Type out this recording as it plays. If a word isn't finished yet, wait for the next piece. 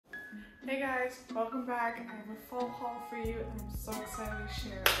Hey guys, welcome back. I have a fall haul for you and I'm so excited to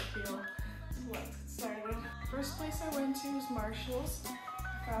share it with you. So let's get started. First place I went to was Marshall's.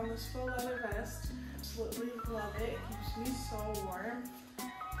 I found this faux leather vest. Absolutely love it. It keeps me so warm.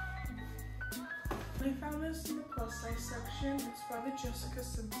 I found this in the plus size section. It's by the Jessica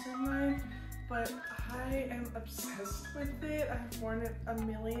Simpson line, but I am obsessed with it. I've worn it a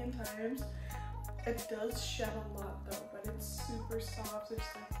million times. It does shed a lot though, but it's super soft. It's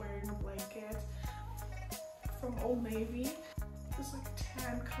like wearing a blanket. From Old Navy, this like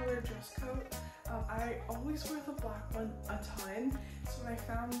tan color dress coat. I always wear the black one a ton, so when I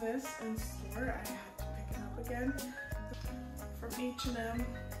found this in store, I had to pick it up again. From H&M,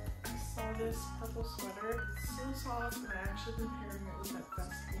 I saw this purple sweater. It's so soft, and I actually been pairing it with that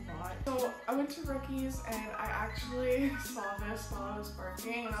vest a lot. So I went to Rickis and I actually saw this while I was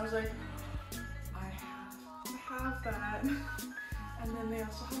working, and I was like, have that. And then they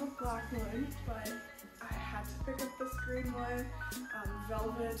also have a black one, but I had to pick up this green one.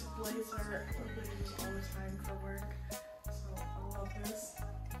 Velvet blazer, I would use all the time for work, so I love this.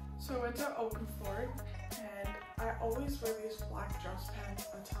 So I went to oak&fort, and I always wear these black dress pants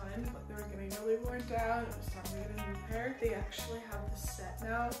a ton, but they were getting really worn down. It was time to get a new pair. They actually have this set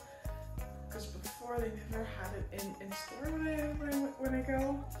now, because before they never had it in store when I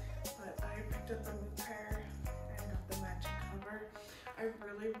go, but I picked up a new pair. I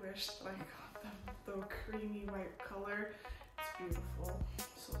really wish that I got the creamy white color. It's beautiful. I'm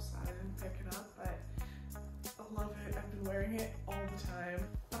so sad I didn't pick it up, but I love it. I've been wearing it all the time.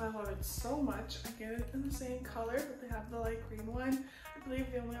 I love it so much. I get it in the same color, but they have the light green one. I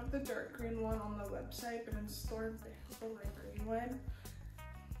believe they only have the dark green one on the website, but in store they have the light green one.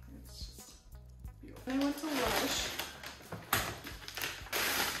 It's just beautiful. I went to Lush.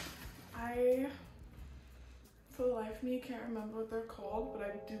 For the life of me, can't remember what they're called, but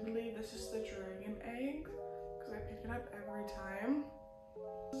I do believe this is the dragon egg because I pick it up every time.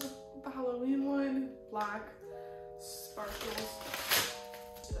 This is the Halloween one, black, sparkles.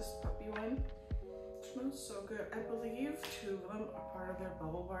 This puppy one. It smells so good. I believe 2 of them are part of their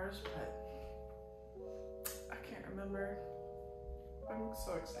bubble bars, but I can't remember. I'm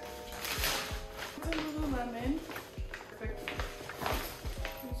so excited to try it. It's a Lululemon. Perfect.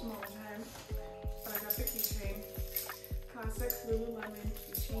 Use them all the time. But I got the keychain. Classic Lululemon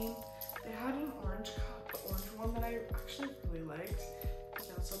keychain. They had an orange one that I actually really liked. But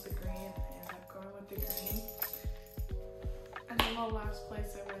also the green. I ended up going with the green. And then the last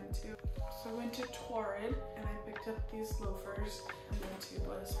place I went to. So I went to Torrid and I picked up these loafers. I went to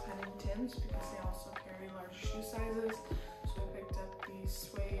Bliss Pennington's because they also carry large shoe sizes. So I picked up these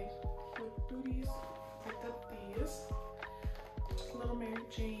suede with booties. Picked up these. Little Mary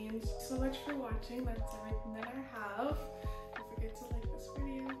Jane's. So much for watching. That's everything that I have. Don't forget to like this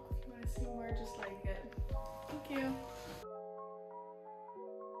video.